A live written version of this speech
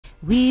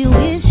We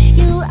wish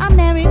you a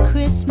Merry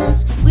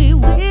Christmas. We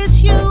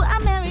wish you a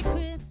Merry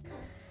Christmas.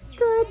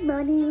 Good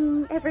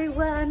morning,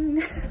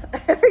 everyone.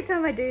 Every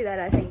time I do that,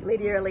 I think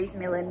Lydia Elise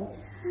Millen.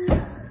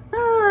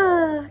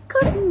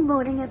 Good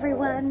morning,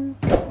 everyone.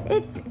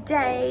 It's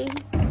day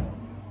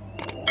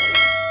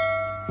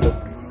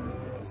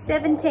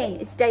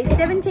 17. It's day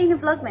 17 of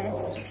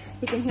Vlogmas.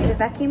 You can hear the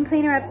vacuum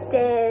cleaner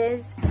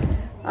upstairs.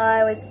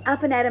 I was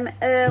up and at 'em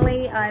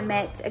early. I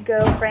met a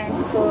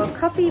girlfriend for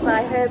coffee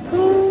by her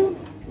pool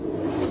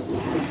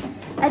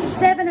at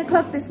 7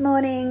 o'clock this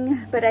morning,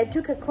 but I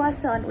took a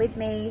croissant with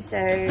me, so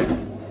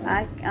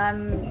I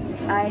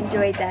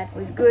enjoyed that. It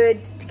was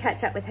good to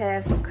catch up with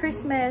her for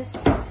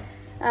Christmas.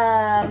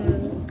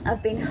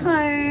 I've been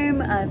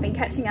home. I've been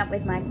catching up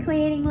with my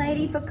cleaning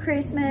lady for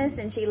Christmas,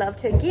 and she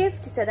loved her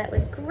gift, so that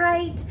was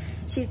great.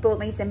 She's bought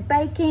me some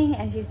baking,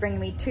 and she's bringing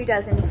me 2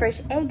 dozen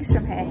fresh eggs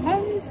from her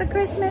hens for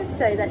Christmas,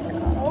 so that's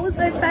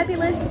also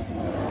fabulous.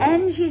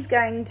 And she's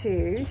going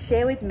to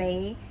share with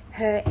me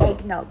her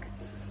eggnog.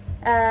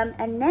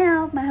 And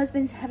now my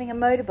husband's having a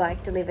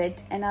motorbike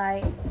delivered, and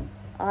I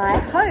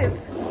hope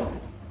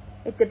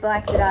it's a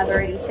bike that I've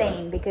already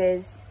seen,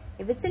 because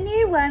if it's a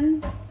new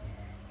one,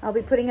 I'll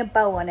be putting a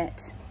bow on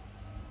it.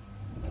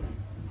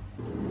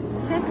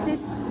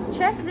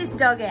 Check this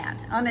dog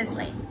out,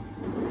 honestly.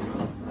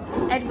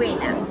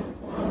 Edwina,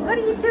 what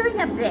are you doing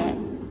up there?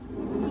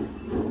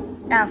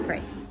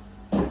 Alfred,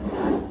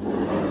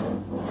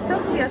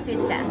 talk to your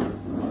sister.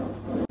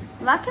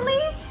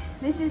 Luckily,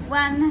 this is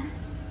one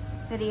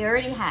that he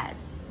already has.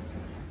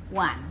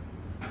 One.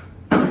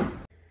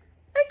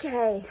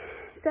 Okay,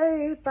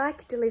 so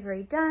bike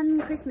delivery done,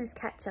 Christmas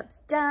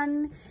catch-up's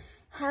done,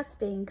 house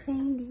being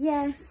cleaned,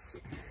 yes.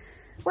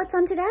 What's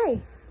on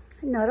today?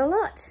 Not a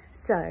lot.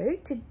 So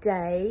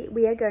today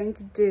we are going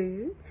to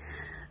do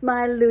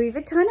my Louis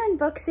Vuitton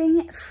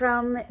unboxing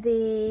from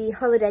the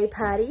holiday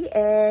party,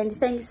 and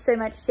thanks so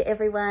much to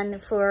everyone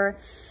for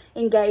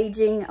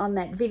engaging on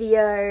that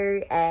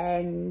video,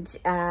 and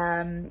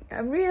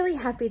I'm really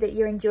happy that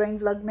you're enjoying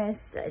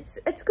Vlogmas.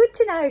 It's good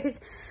to know, because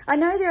I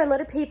know there are a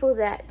lot of people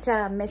that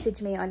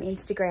message me on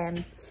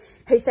Instagram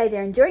who say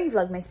they're enjoying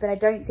Vlogmas, but I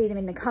don't see them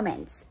in the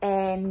comments,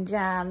 and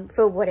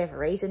for whatever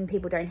reason,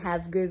 people don't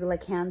have Google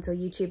accounts or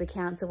YouTube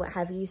accounts or what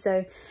have you,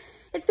 so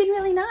it's been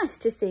really nice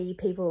to see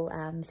people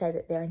say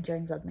that they're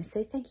enjoying Vlogmas,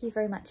 so thank you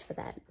very much for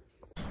that.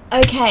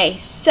 Okay,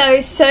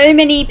 so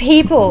many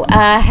people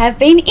have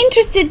been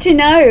interested to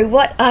know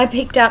what I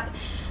picked up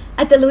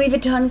at the Louis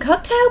Vuitton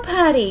cocktail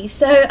party,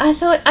 so I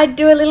thought I'd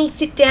do a little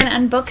sit-down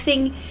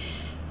unboxing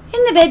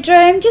in the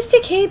bedroom just to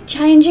keep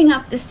changing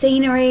up the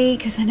scenery,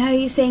 because I know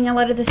you're seeing a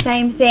lot of the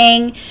same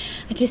thing.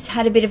 I just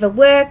had a bit of a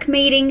work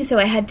meeting, so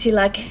I had to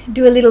like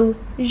do a little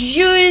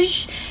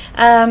zhuzh.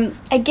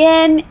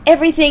 Again,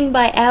 everything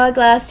by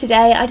Hourglass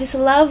today. I just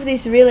love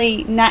this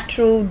really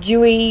natural,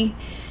 dewy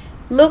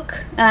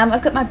look.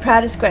 I've got my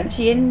Prada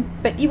scrunchie in,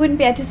 but you wouldn't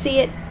be able to see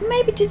it.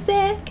 Maybe just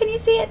there. Can you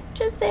see it?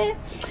 Just there.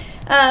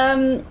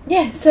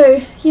 Yeah,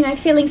 so, you know,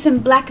 feeling some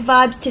black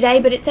vibes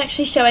today, but it's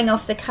actually showing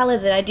off the colour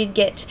that I did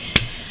get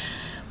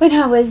when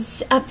I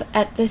was up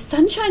at the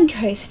Sunshine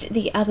Coast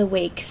the other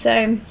week.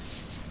 So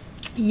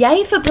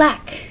yay for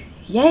black.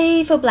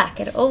 Yay for black.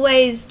 It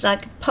always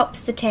like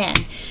pops the tan,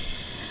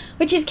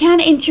 which is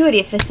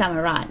counterintuitive for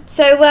summer, right?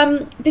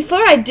 So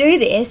before I do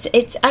this,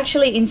 it's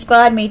actually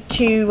inspired me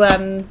to,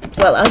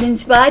 well, I was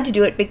inspired to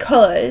do it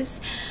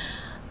because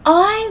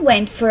I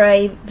went for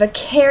a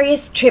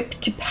vicarious trip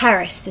to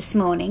Paris this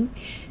morning.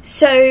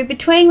 So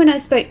between when I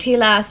spoke to you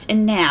last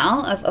and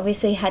now, I've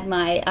obviously had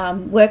my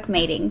work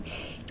meeting.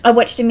 I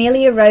watched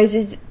Amelia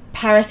Rose's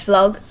Paris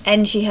vlog,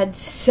 and she had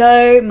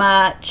so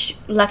much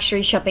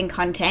luxury shopping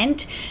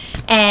content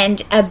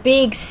and a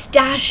big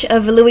stash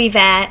of Louis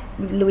bags,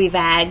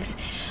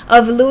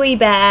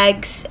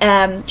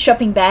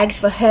 shopping bags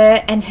for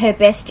her and her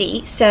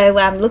bestie. So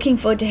I'm looking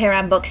forward to her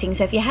unboxing.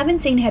 So if you haven't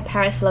seen her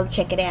Paris vlog,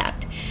 check it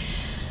out.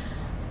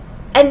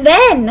 And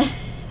then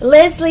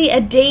Leslie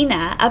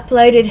Adina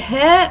uploaded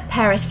her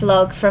Paris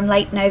vlog from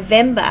late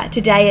November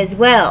today as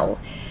well.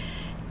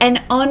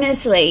 And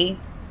honestly,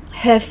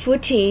 her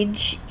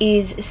footage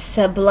is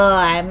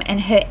sublime,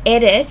 and her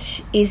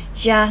edit is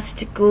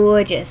just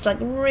gorgeous. Like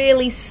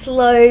really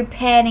slow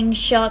panning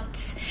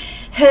shots,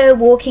 her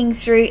walking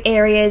through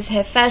areas,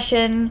 her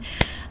fashion,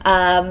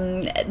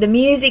 the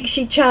music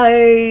she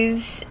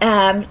chose.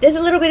 There's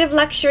a little bit of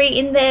luxury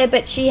in there,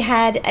 but she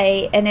had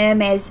an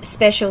Hermes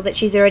special that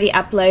she's already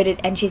uploaded,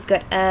 and she's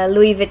got a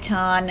Louis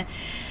Vuitton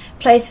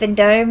Place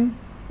Vendôme,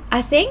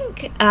 I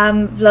think,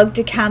 vlog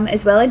to come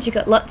as well, and she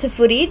got lots of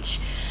footage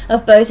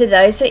of both of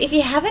those. So if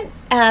you haven't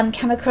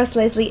come across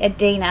Leslie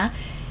Adina,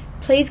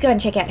 please go and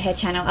check out her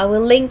channel. I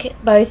will link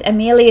both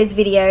Amelia's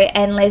video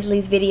and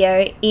Leslie's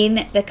video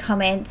in the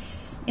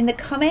comments, in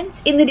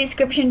the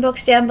description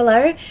box down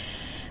below.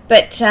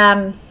 But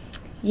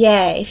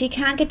yeah, if you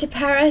can't get to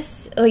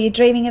Paris, or you're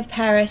dreaming of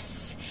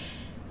Paris,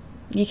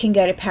 you can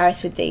go to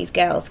Paris with these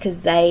girls,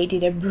 because they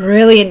did a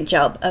brilliant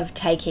job of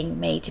taking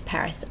me to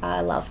Paris.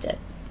 I loved it.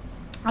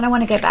 I don't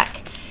want to go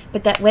back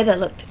but that weather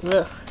looked,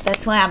 ugh.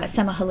 That's why I'm a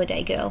summer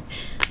holiday girl.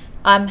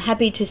 I'm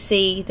happy to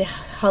see the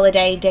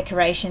holiday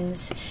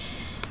decorations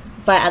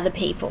by other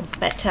people,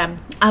 but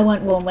I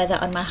want warm weather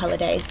on my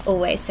holidays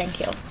always, thank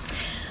you.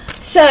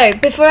 So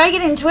before I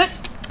get into it,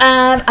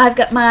 I've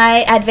got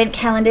my advent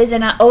calendars,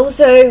 and I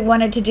also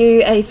wanted to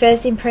do a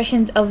first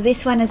impressions of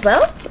this one as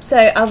well, so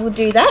I will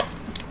do that.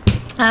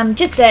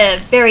 Just a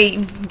very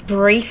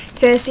brief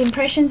first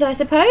impressions, I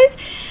suppose.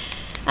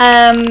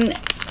 And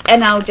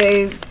I'll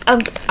do,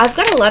 I've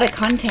got a lot of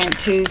content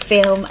to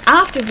film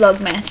after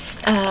Vlogmas,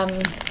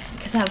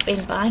 because I've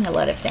been buying a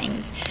lot of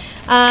things.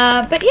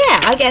 But yeah,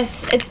 I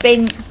guess it's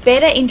been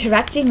better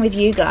interacting with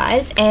you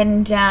guys,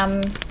 and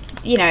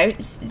you know,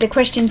 the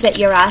questions that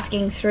you're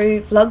asking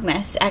through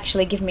Vlogmas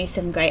actually give me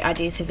some great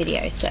ideas for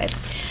videos, so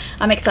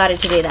I'm excited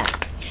to do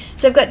that.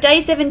 So I've got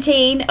day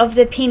 17 of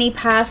the Peony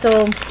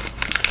Parcel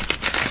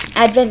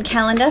advent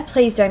calendar.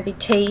 Please don't be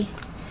tea.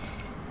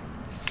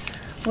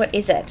 What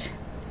is it?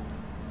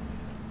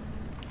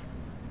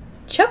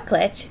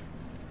 Chocolate?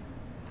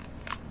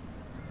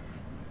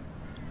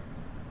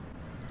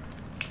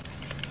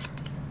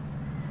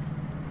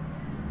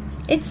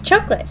 It's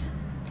chocolate.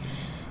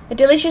 A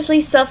deliciously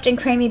soft and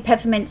creamy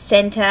peppermint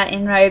center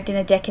enrobed in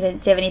a decadent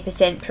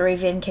 70%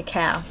 Peruvian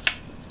cacao.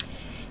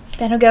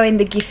 That'll go in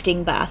the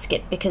gifting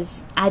basket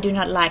because I do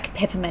not like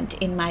peppermint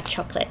in my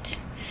chocolate.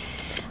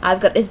 I've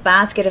got this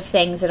basket of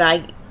things that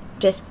I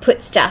just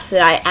put stuff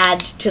that I add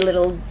to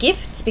little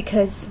gifts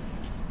because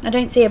I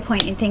don't see a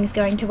point in things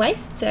going to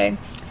waste, so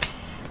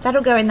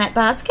that'll go in that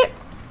basket.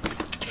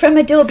 From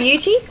Adore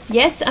Beauty,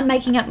 yes, I'm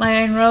making up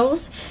my own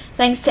rules.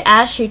 Thanks to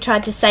Ash, who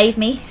tried to save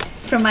me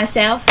from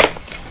myself.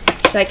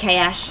 It's okay,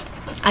 Ash.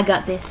 I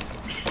got this.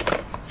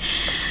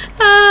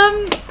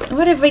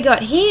 What have we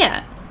got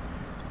here?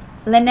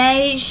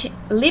 Laneige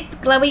Lip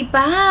Glowy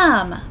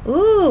Balm.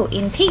 Ooh,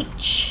 in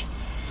peach.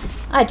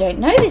 I don't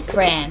know this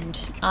brand.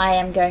 I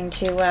am going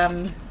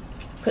to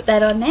put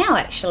that on now,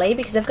 actually,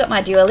 because I've got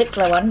my dual lip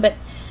glow on, but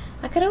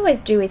I could always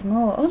do with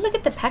more. Oh, look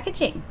at the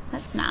packaging.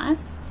 That's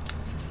nice.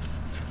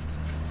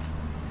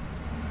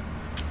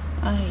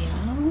 Oh,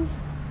 yes.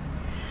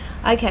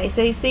 Okay,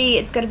 so you see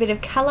it's got a bit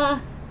of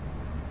colour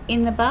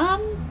in the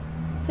balm.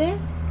 See?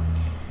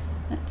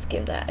 Let's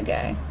give that a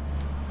go.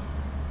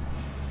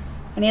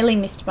 I nearly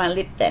missed my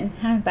lip then.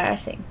 How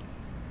embarrassing.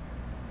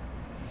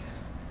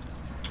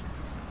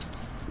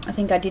 I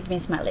think I did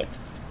miss my lip.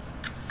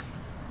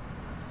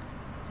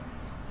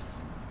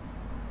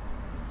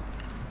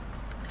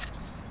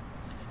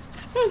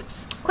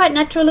 Quite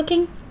natural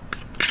looking.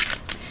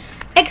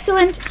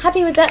 Excellent.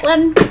 Happy with that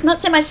one.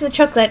 Not so much the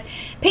chocolate.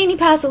 Peony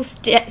Parcel,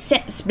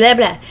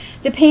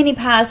 the Peony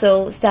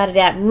Parcel started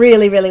out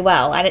really, really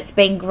well, and it's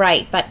been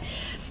great. But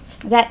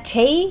that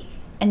tea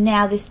and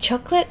now this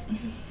chocolate,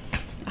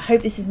 I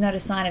hope this is not a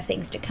sign of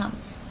things to come.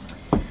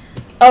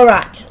 All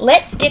right,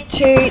 let's get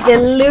to the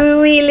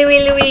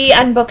Louis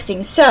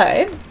unboxing.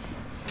 So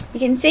you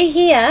can see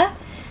here,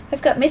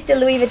 I've got Mr.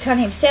 Louis Vuitton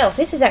himself.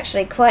 This is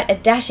actually quite a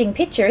dashing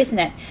picture, isn't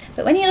it?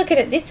 But when you look at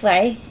it this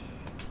way,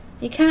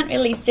 you can't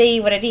really see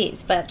what it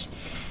is. But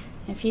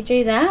if you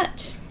do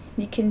that,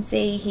 you can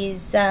see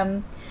his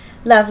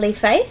lovely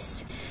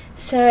face.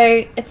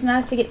 So it's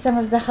nice to get some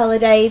of the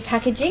holiday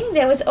packaging.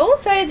 There was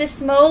also the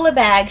smaller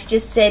bags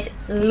just said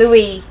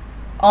Louis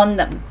on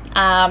them.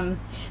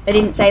 They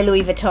didn't say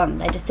Louis Vuitton,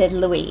 they just said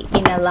Louis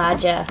in a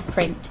larger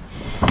print.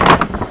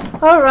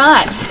 All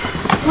right,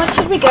 what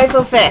should we go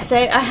for first? So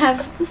I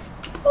have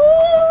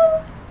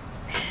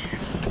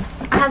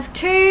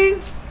two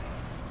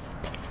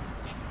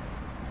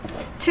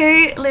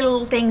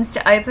little things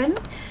to open.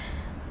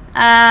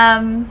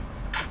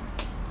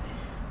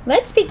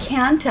 Let's be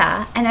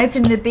counter and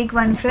open the big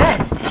one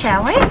first,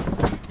 shall we?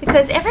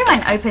 Because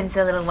everyone opens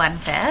the little one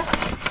first.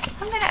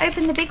 I'm going to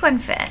open the big one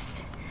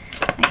first.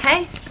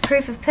 Okay,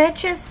 proof of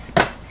purchase.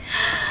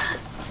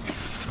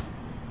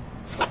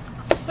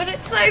 But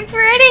it's so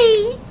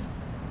pretty.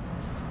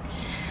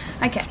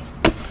 Okay.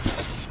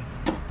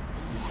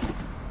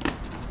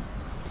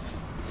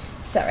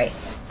 Sorry,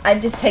 I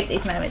just take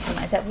these moments for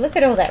myself. Look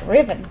at all that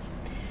ribbon.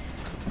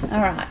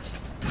 All right.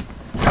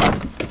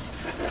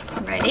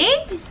 Ready?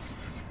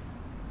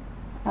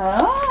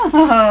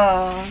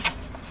 Oh.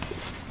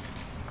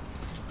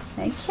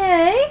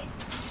 Okay.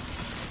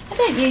 I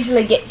don't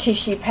usually get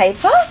tissue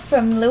paper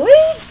from Louis.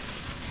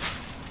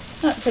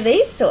 Not for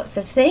these sorts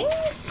of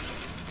things.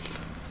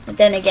 But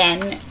then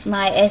again,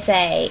 my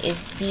essay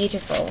is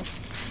beautiful.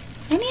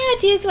 Any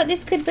ideas what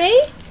this could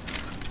be?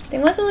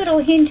 There was a little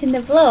hint in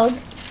the vlog.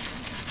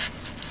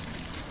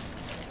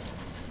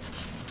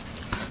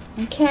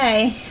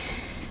 Okay.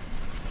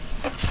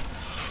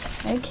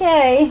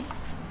 Okay.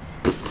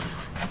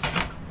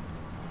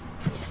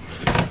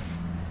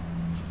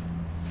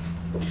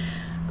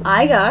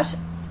 I got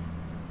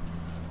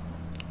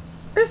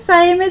the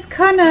same as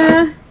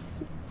Connor.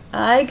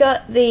 I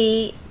got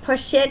the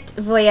Pochette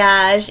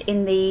Voyage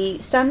in the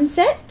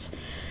sunset.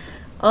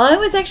 I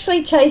was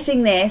actually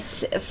chasing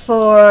this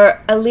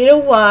for a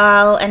little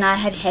while and I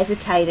had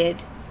hesitated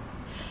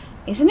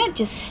Isn't it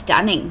just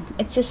stunning?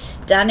 It's a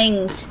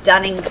stunning,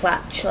 stunning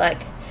clutch.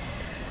 Like,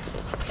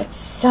 it's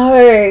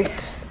so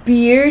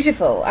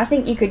beautiful. I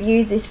think you could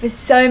use this for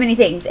so many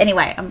things.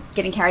 Anyway, I'm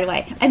getting carried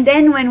away. And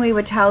then when we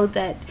were told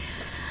that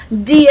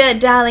dear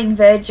darling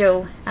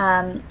Virgil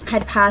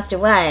had passed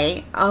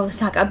away, I was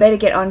like, I better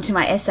get on to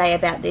my essay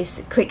about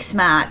this quick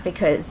smart,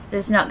 because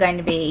there's not going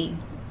to be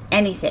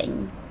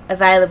anything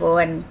available,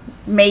 and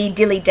me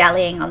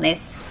dilly-dallying on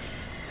this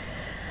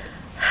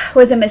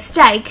was a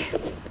mistake.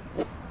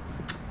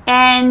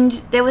 And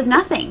there was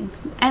nothing.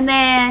 And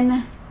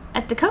then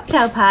at the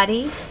cocktail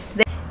party,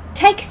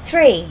 take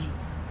 3.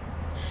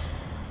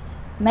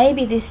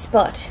 Maybe this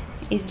spot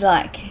is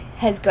like,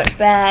 has got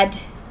bad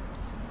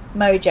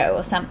mojo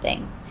or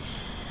something.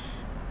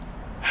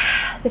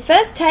 The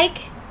first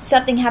take,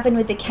 something happened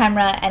with the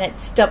camera and it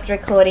stopped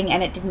recording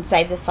and it didn't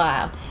save the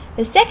file.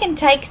 The second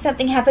take,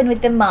 something happened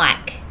with the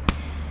mic.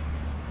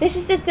 This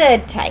is the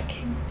third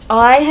take.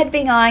 I had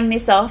been eyeing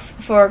this off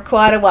for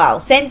quite a while,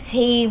 since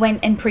he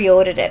went and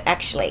pre-ordered it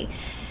actually.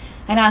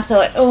 And I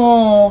thought,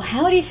 oh,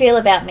 how would he feel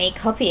about me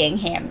copying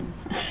him?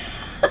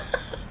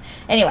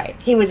 Anyway,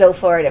 he was all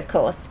for it, of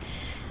course.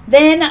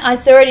 Then I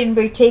saw it in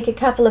boutique a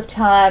couple of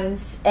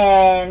times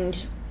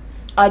and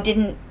I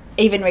didn't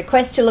even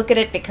request to look at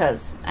it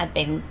because I'd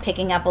been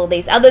picking up all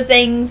these other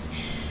things.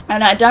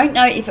 And I don't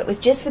know if it was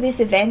just for this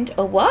event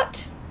or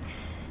what,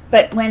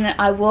 but when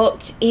I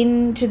walked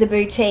into the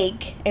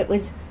boutique, it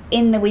was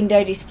in the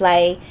window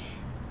display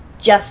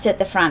just at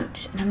the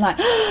front. And I'm like,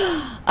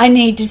 oh, I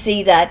need to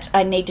see that.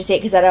 I need to see it,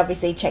 because I'd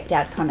obviously checked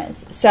out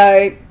Connor's.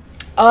 So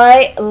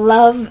I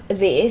love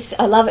this.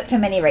 I love it for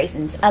many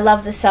reasons. I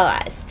love the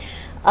size.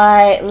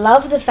 I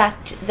love the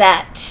fact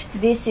that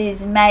this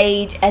is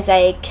made as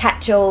a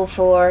catch-all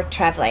for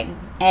traveling,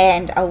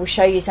 and I will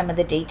show you some of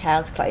the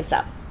details close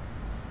up.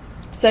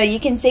 So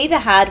you can see the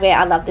hardware.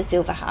 I love the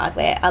silver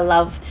hardware. I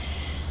love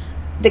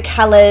the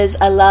colours.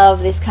 I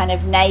love this kind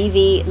of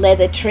navy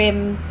leather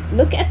trim.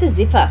 Look at the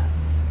zipper.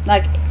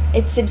 Like,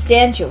 it's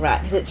substantial, right?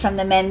 Because it's from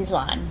the men's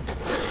line.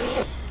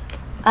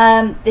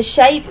 The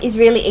shape is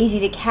really easy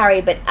to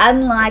carry, but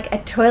unlike a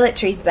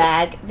toiletries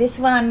bag, this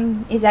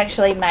one is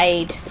actually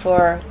made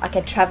for like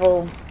a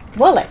travel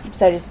wallet,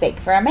 so to speak,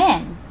 for a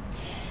man.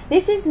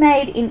 This is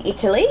made in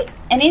Italy,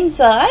 and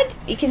inside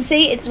you can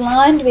see it's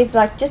lined with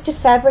like just a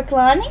fabric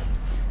lining.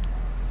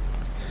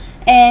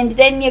 And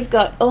then you've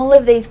got all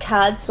of these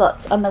card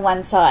slots on the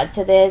one side.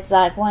 So there's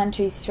like 1,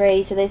 2,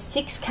 3. So there's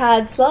 6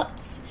 card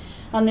slots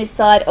on this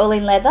side, all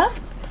in leather.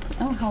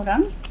 Oh, hold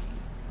on.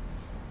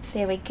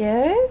 There we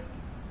go.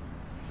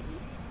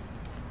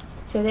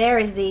 So there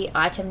is the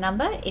item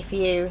number if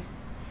you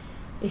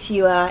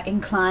are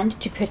inclined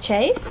to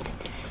purchase.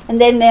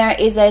 And then there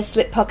is a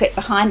slip pocket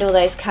behind all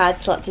those card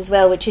slots as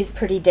well, which is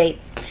pretty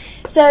deep.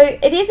 So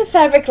it is a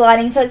fabric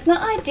lining, so it's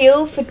not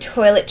ideal for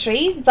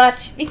toiletries,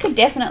 but you could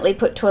definitely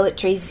put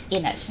toiletries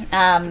in it.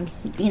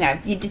 You know,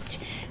 you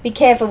just be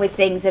careful with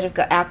things that have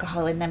got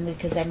alcohol in them,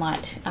 because they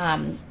might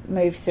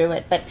move through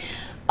it. But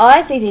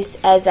I see this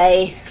as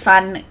a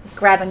fun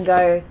grab and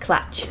go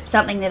clutch,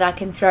 something that I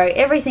can throw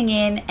everything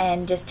in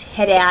and just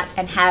head out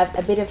and have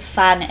a bit of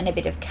fun and a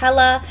bit of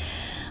colour.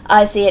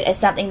 I see it as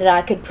something that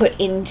I could put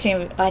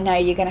into, I know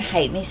you're going to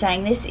hate me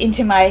saying this,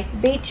 into my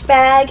beach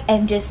bag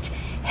and just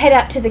head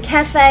up to the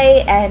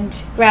cafe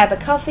and grab a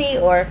coffee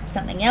or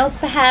something else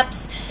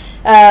perhaps.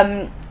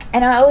 And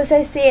I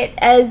also see it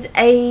as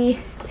a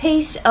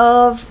piece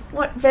of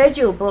what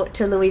Virgil bought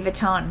to Louis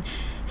Vuitton.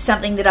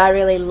 Something that I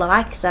really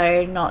like,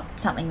 though, not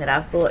something that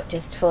I've bought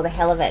just for the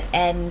hell of it.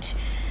 And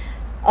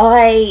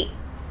I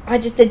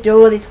just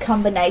adore this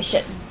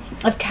combination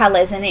of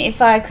colours. And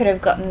if I could have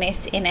gotten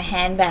this in a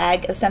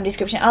handbag of some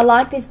description, I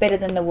like this better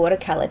than the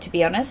watercolour, to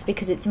be honest,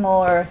 because it's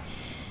more,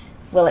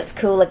 well, it's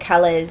cooler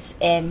colours,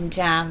 and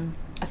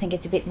I think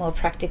it's a bit more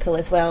practical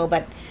as well.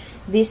 But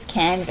this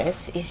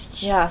canvas is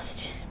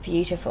just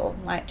beautiful.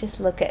 Like,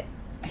 just look at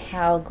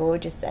how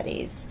gorgeous that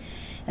is.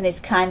 And this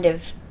kind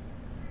of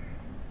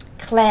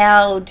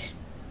cloud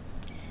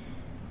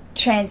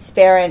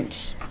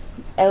transparent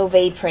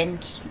LV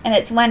print, and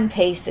it's one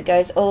piece that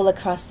goes all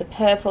across the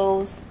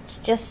purples. It's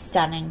just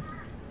stunning,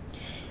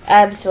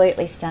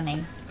 absolutely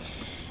stunning.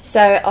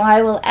 So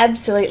I will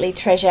absolutely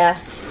treasure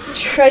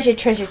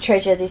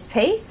this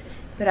piece,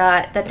 but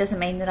that doesn't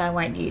mean that I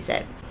won't use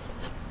it.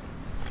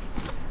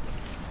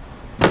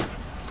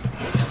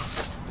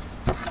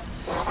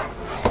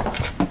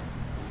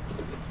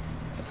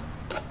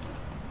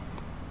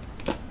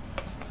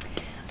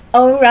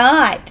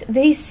 Alright,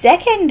 the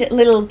second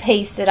little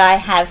piece that I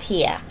have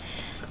here.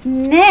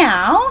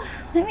 Now,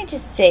 let me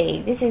just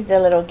see. This is the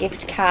little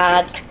gift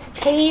card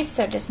piece,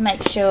 so just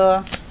make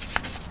sure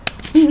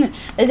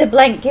there's a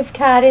blank gift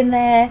card in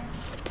there.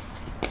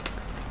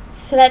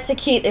 So that's a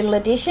cute little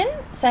addition.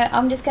 So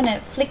I'm just going to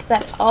flick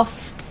that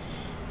off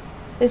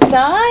the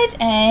side,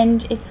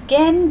 and it's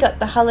again got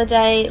the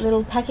holiday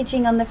little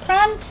packaging on the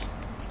front.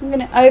 I'm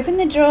going to open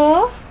the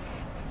drawer.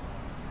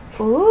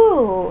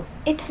 Ooh,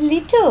 it's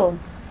little.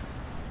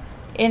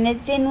 And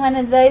it's in one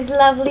of those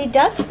lovely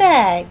dust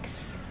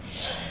bags.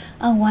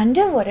 I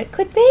wonder what it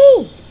could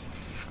be.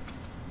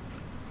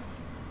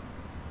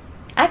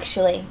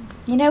 Actually,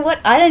 you know what?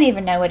 I don't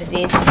even know what it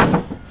is.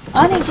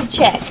 I need to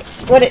check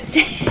what it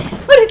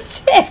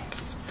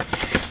says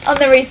on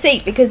the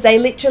receipt, because they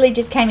literally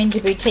just came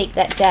into boutique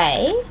that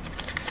day.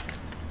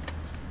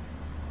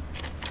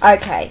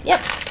 Okay,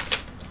 yep.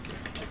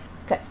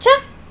 Gotcha.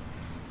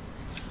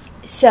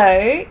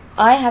 So,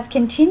 I have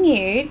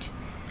continued...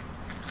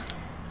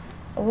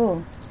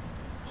 Oh,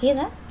 hear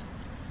that?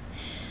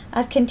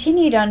 I've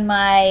continued on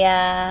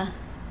my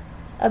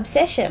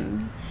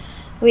obsession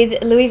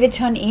with Louis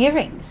Vuitton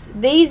earrings.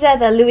 These are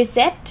the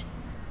Louisette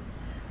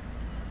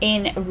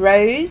in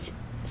rose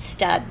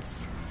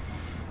studs.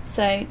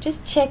 So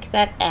just check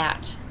that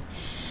out.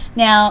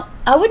 Now,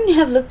 I wouldn't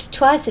have looked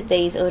twice at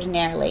these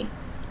ordinarily,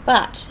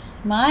 but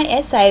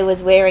my SA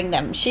was wearing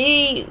them.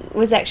 She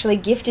was actually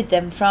gifted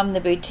them from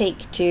the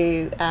boutique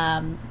to,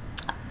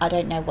 I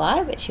don't know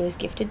why, but she was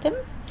gifted them.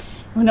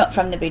 Well, not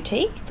from the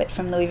boutique, but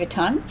from Louis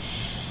Vuitton.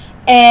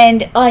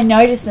 And I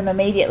noticed them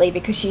immediately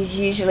because she's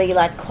usually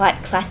like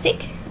quite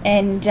classic,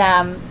 and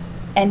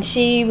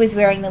she was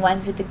wearing the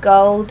ones with the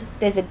gold.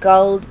 There's a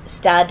gold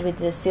stud with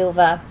the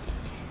silver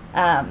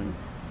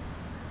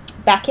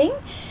backing,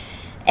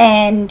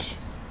 and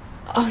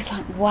I was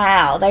like,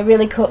 wow, they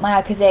really caught my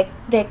eye because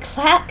they're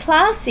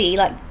classy,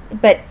 like,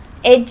 but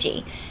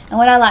edgy. And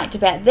what I liked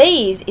about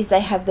these is they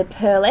have the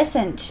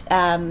pearlescent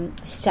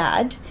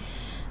stud,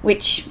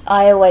 which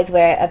I always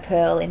wear a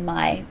pearl in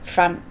my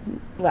front,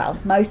 well,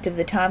 most of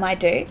the time I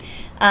do,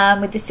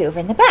 with the silver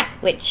in the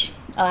back, which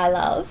I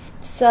love.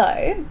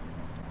 So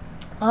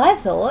I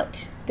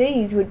thought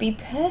these would be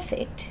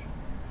perfect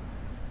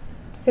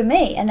for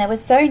me, and they were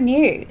so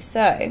new.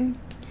 So I'm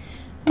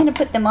going to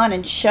put them on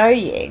and show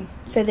you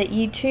so that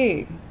you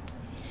too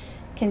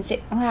can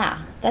see.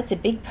 Wow, that's a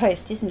big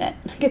post, isn't it?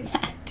 Look at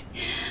that.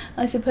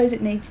 I suppose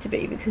it needs to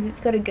be, because it's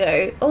got to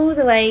go all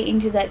the way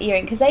into that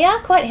earring, because they are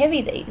quite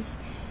heavy, these.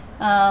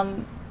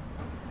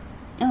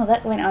 Oh,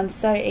 that went on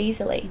so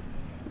easily.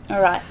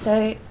 Alright,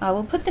 so I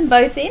will put them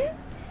both in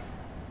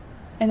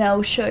and I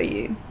will show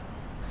you.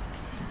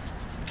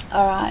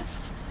 Alright,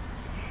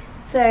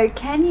 so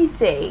can you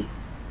see?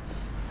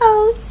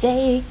 Oh,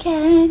 say,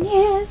 can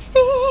you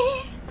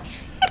see?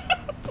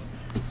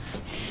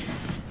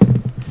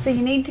 So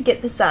you need to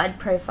get the side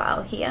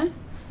profile here.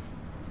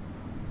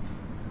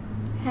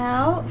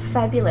 How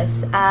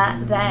fabulous are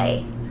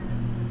they?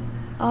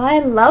 I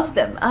love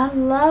them. I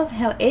love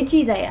how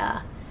edgy they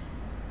are.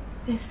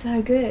 They're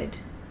so good.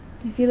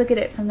 If you look at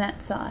it from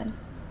that side.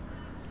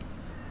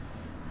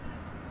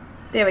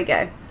 There we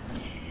go.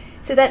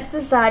 So that's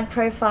the side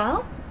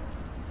profile.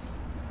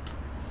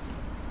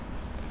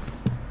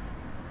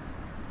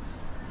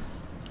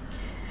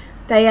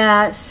 They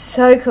are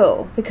so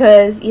cool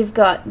because you've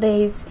got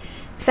these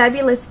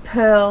fabulous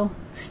pearl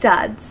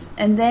studs,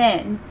 and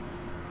then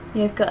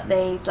you've got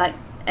these like,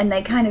 and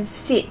they kind of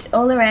sit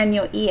all around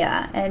your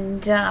ear,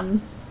 and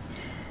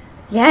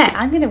yeah,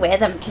 I'm going to wear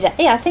them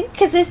today, I think,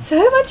 because they're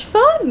so much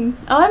fun.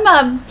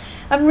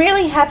 I'm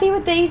really happy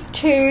with these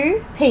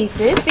two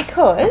pieces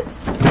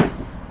because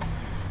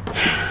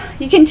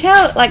you can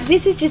tell, like,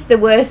 this is just the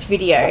worst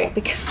video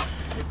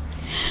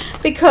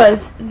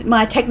because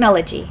my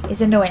technology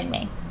is annoying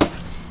me.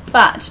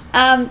 But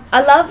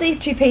I love these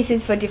two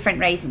pieces for different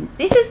reasons.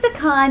 This is the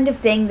kind of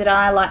thing that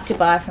I like to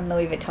buy from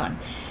Louis Vuitton.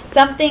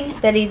 Something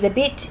that is a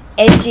bit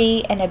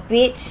edgy and a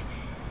bit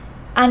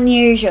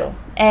unusual,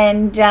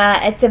 and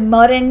it's a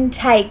modern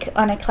take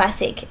on a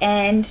classic,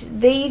 and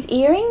these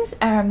earrings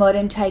are a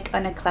modern take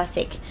on a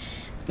classic.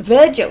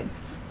 Virgil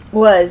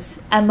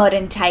was a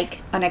modern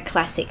take on a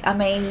classic. I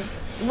mean,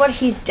 what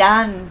he's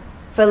done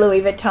for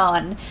Louis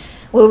Vuitton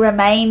will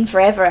remain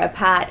forever a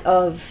part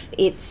of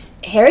its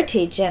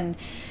heritage, and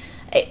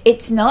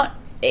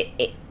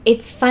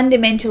it's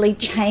fundamentally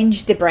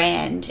changed the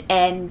brand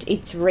and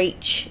its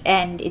reach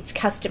and its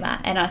customer,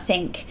 and I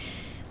think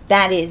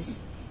that is,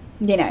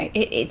 you know,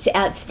 it's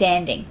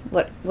outstanding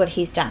what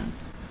he's done.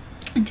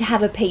 And to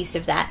have a piece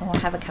of that, or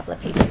have a couple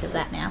of pieces of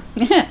that now,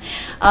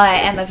 I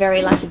am a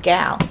very lucky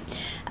gal.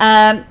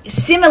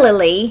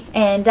 Similarly,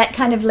 and that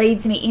kind of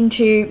leads me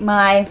into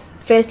my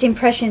first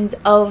impressions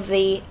of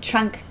the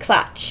trunk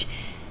clutch.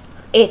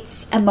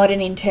 It's a modern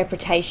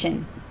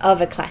interpretation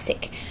of a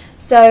classic.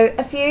 So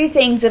a few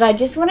things that I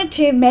just wanted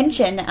to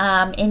mention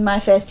in my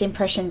first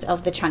impressions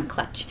of the trunk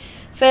clutch.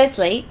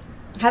 Firstly,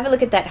 have a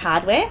look at that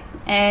hardware,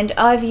 and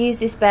I've used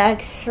this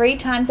bag 3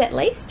 times at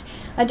least.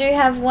 I do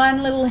have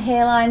one little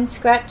hairline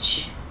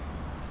scratch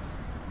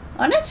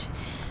on it,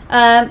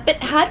 but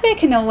hardware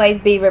can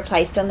always be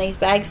replaced on these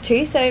bags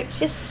too, so it's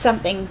just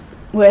something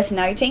worth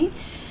noting.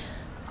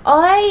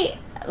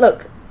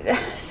 Look,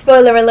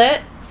 spoiler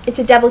alert, it's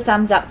a double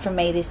thumbs up from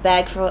me, this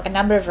bag, for a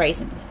number of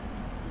reasons.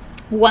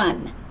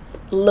 One,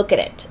 look at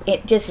it.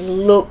 It just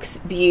looks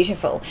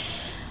beautiful.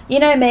 You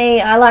know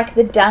me, I like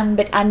the done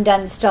but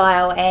undone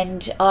style,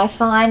 and I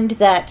find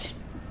that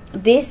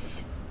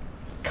this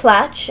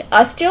clutch,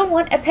 I still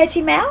want a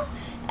petit maille,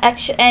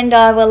 actually, and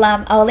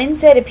I'll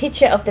insert a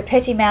picture of the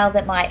petit maille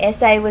that my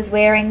SA was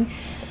wearing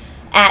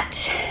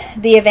at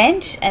the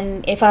event,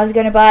 and if I was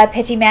going to buy a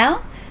Petit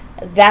Mal,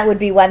 that would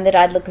be one that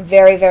I'd look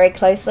very, very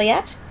closely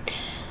at.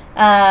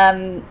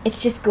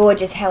 It's just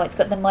gorgeous how it's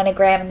got the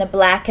monogram and the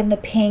black and the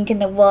pink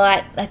and the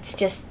white. That's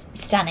just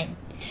stunning.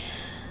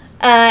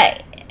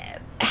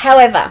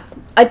 However,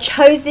 I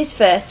chose this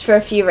first for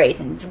a few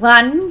reasons.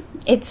 One,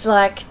 it's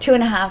like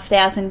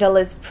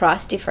 $2,500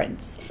 price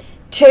difference.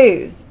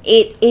 Two,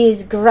 it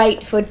is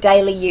great for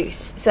daily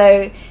use.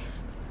 So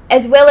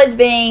as well as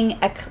being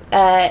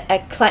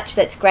a clutch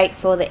that's great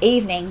for the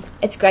evening,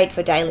 it's great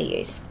for daily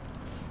use.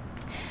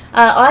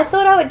 I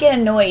thought I would get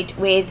annoyed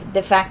with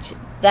the fact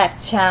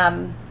that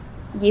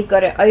you've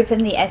got to open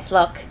the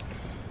S-lock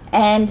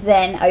and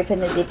then open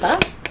the zipper.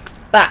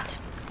 But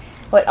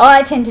what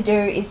I tend to do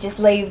is just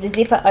leave the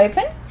zipper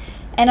open,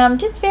 and I'm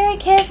just very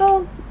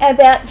careful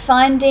about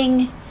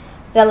finding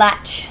the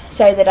latch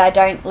so that I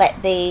don't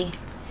let the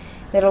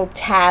little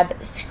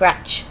tab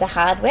scratch the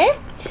hardware.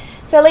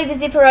 So I leave the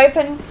zipper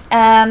open.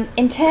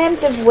 In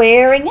terms of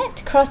wearing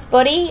it,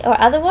 crossbody or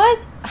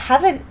otherwise, I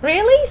haven't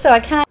really, so I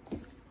can't.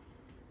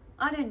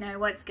 I don't know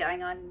what's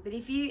going on, but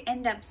if you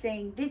end up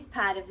seeing this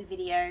part of the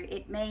video,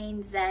 it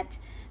means that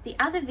the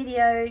other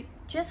video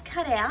just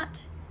cut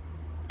out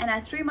and I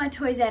threw my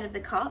toys out of the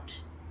cot,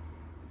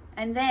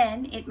 and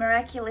then it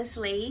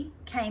miraculously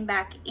came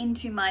back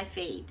into my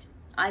feed.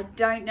 I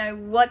don't know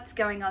what's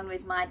going on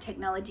with my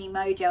technology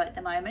mojo at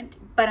the moment,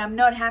 but I'm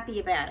not happy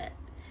about it.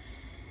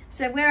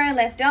 So where I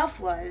left off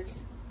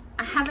was,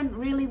 I haven't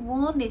really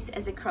worn this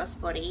as a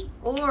crossbody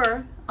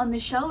or on the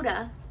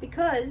shoulder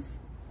because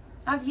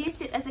I've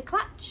used it as a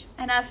clutch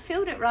and I've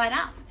filled it right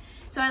up.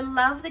 So I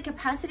love the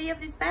capacity of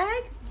this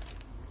bag.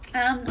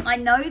 I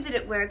know that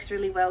it works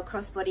really well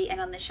crossbody and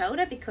on the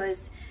shoulder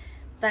because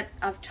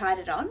I've tried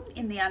it on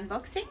in the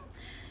unboxing.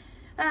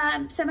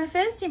 So my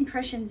first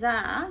impressions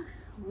are,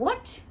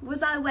 what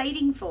was I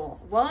waiting for?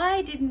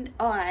 Why didn't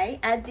I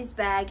add this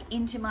bag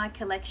into my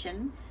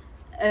collection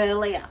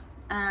earlier?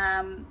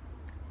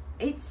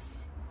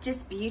 It's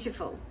just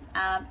beautiful.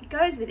 It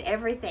goes with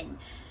everything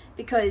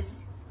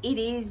because it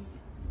is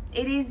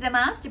the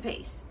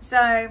masterpiece.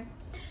 So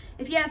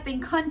if you have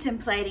been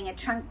contemplating a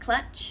trunk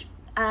clutch,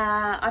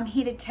 I'm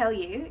here to tell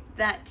you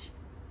that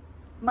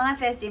my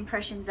first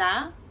impressions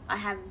are, I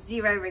have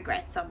zero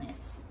regrets on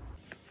this.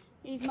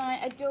 Here's my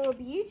Adore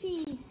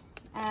Beauty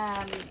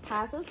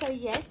parcel. So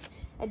yes,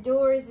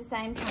 Adore is the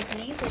same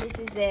company, so this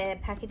is their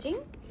packaging.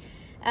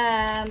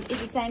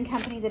 It's the same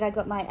company that I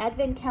got my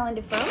advent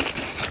calendar from,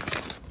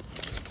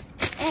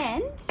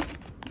 and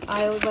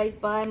I always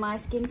buy my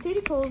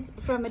SkinCeuticals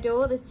from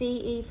Adore, the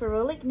CE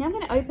Ferulic. Now I'm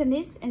going to open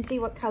this and see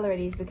what colour it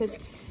is, because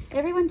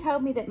everyone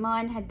told me that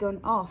mine had gone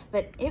off,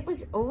 but it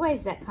was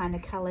always that kind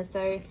of colour.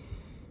 So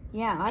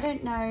yeah, I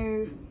don't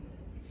know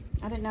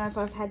if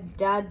I've had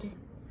dud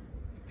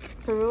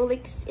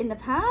Ferulics in the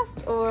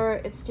past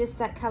or it's just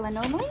that colour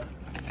normally.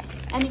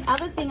 And the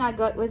other thing I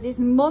got was this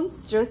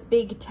monstrous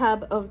big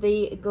tub of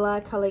the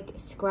glycolic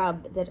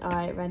scrub that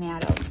I ran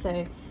out of.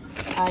 So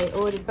I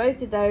ordered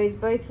both of those,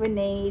 both were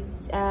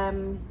needs.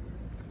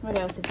 What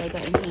else have they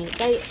got in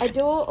here?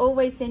 Adore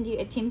always send you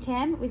a Tim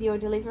Tam with your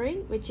delivery,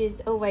 which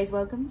is always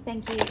welcome.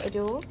 Thank you,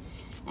 Adore.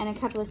 And a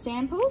couple of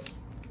samples.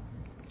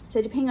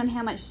 So depending on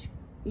how much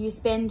you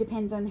spend,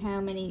 depends on how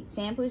many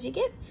samples you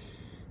get.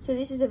 So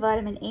this is a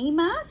vitamin E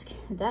mask.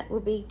 That will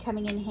be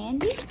coming in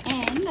handy.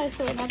 And I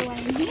saw another one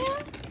in here.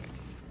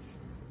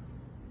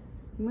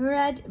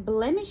 Murad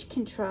Blemish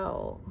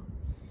Control.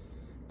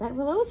 That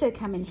will also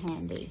come in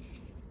handy.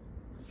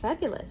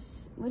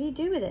 Fabulous. What do you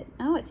do with it?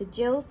 Oh, it's a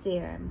gel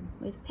serum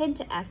with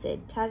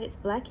pentacid, targets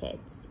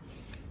blackheads.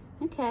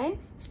 Okay,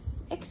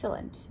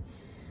 excellent.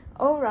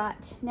 All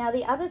right, now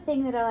the other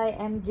thing that I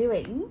am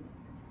doing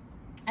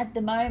at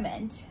the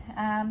moment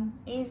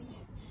is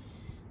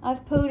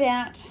I've pulled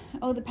out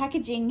all the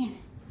packaging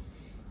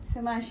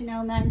for my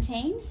Chanel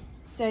 19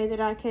 so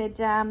that I could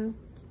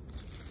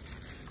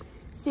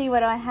see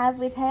what I have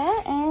with her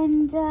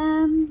and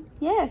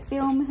yeah,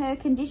 film her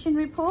condition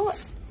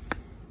report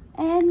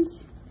and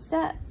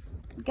start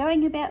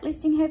going about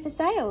listing her for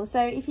sale.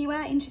 So if you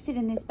are interested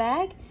in this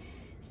bag,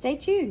 stay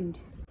tuned.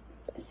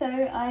 So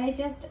I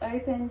just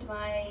opened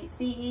my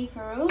CE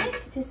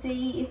Ferulic to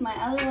see if my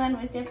other one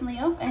was definitely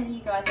off, and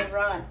you guys are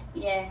right.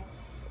 Yeah,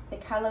 the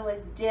colour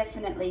was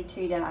definitely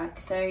too dark.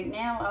 So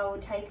now I will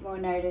take more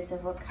notice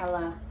of what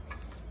colour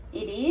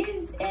it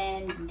is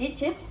and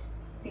ditch it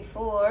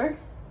before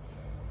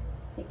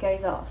it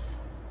goes off.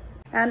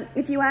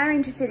 If you are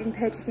interested in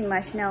purchasing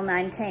my Chanel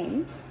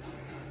 19,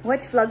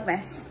 watch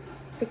Vlogmas,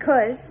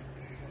 because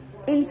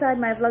inside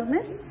my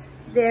Vlogmas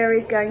there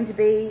is going to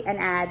be an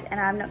ad, and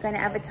I'm not going to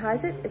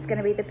advertise it. It's going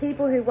to be the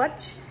people who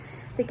watch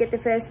that get the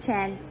first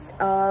chance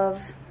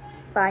of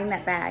buying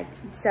that bag.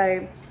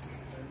 So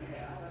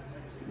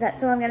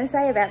that's all I'm going to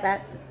say about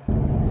that.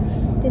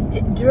 Just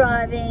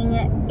driving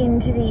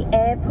into the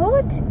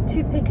airport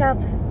to pick up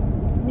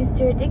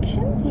Mr.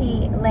 Addiction.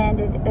 He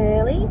landed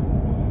early,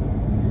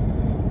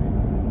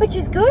 which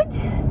is good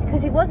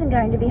because he wasn't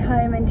going to be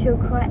home until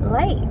quite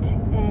late,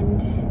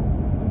 and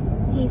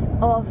he's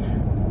off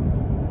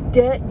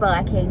dirt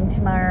biking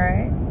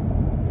tomorrow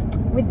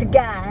with the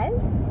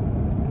guys.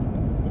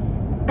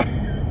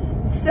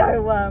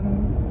 So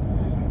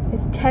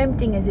as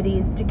tempting as it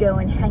is to go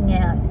and hang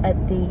out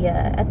at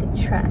the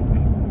track,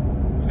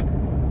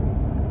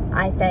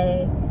 I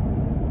say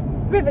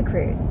river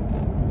cruise.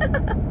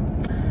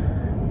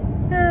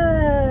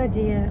 Oh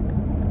dear.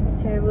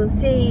 So we'll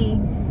see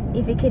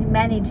if he can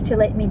manage to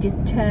let me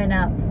just turn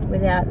up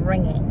without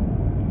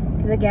ringing,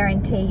 because I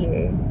guarantee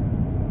you,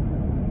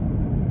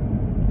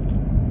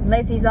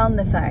 unless he's on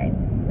the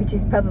phone, which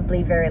is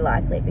probably very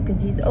likely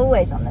because he's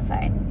always on the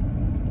phone.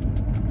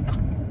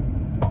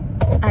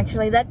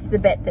 Actually, that's the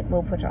bet that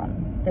we'll put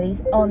on, that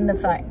he's on the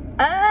phone.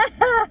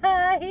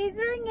 Ah, he's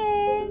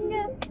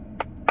ringing.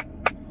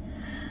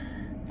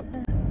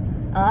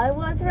 I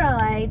was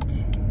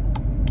right.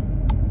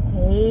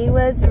 He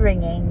was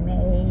ringing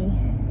me.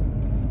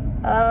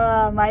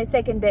 Oh, my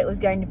second bet was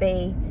going to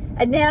be,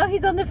 and now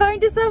he's on the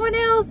phone to someone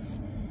else.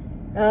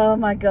 Oh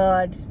my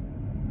God.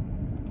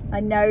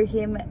 I know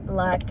him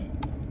like,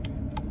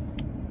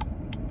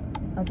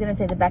 I was going to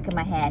say the back of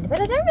my hand, but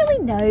I don't really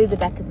know the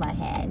back of my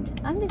hand.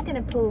 I'm just going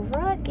to pull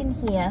right in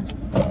here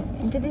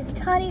into this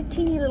tiny,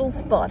 teeny little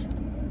spot.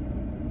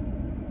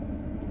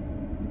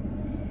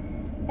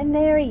 And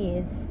there he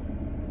is.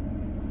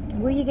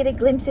 Will you get a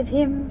glimpse of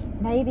him?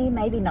 Maybe,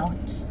 maybe not.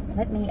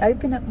 Let me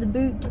open up the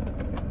boot.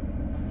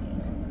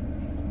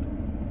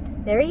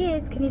 There he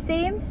is. Can you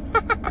see him?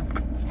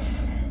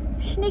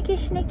 Sneaky,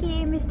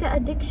 sneaky Mr.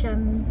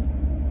 Addiction.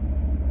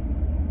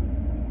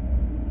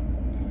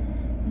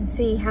 And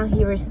see how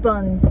he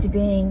responds to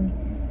being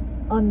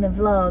on the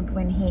vlog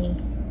when he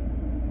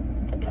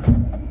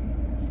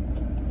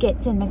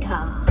gets in the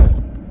car.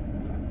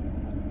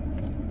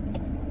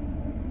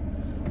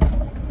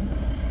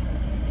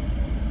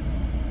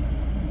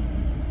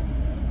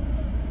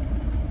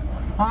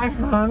 Hi,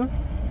 hon.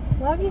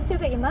 Why have you still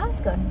got your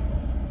mask on?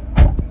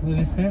 What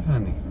is that,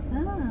 honey?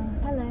 Oh,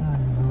 hello.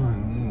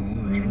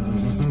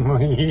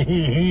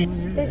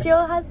 Does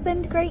your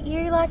husband greet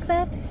you like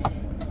that?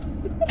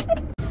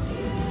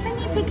 When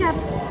you pick up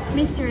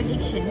Mr.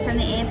 Addiction from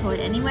the airport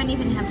and he won't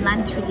even have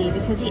lunch with you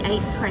because he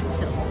ate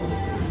pretzels,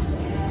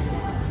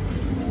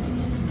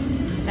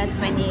 that's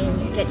when you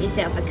get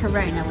yourself a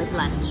Corona with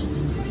lunch.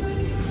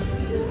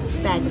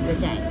 Bag of the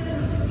day.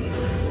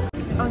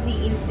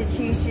 Aussie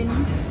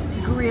Institution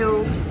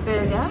grilled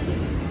burger.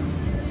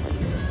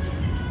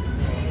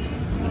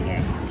 There you go,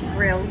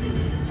 grilled.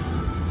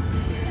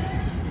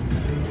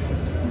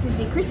 This is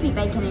the crispy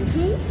bacon and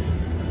cheese.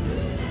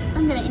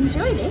 I'm going to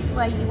enjoy this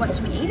while you watch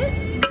me eat it.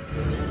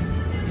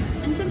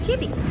 And some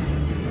chippies.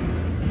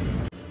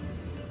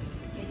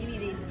 They give you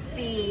these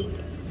big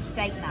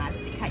steak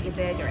knives to cut your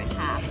burger in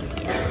half.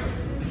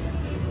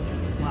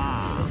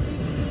 Wow.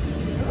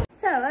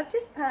 So I've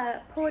just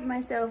poured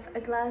myself a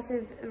glass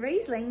of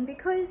Riesling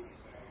because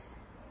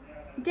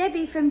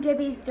Debbie from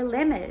Debbie's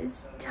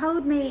Dilemmas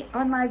told me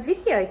on my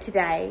video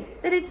today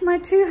that it's my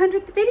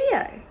 200th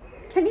video.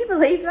 Can you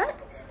believe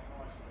that?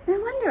 No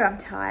wonder I'm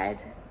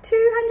tired.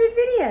 200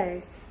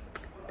 videos.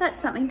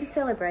 That's something to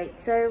celebrate.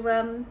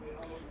 So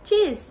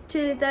cheers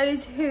to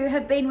those who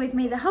have been with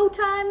me the whole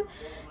time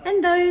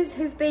and those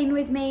who've been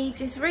with me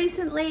just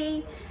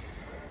recently.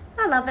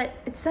 I love it.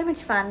 It's so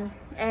much fun,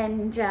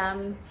 and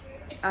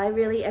I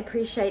really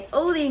appreciate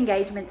all the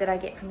engagement that I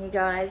get from you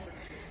guys.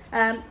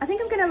 I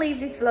think I'm going to leave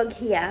this vlog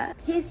here.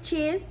 Here's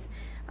cheers.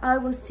 I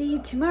will see you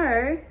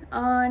tomorrow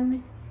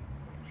on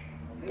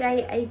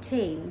day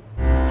 18.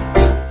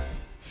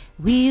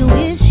 We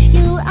wish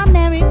you a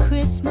Merry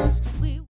Christmas.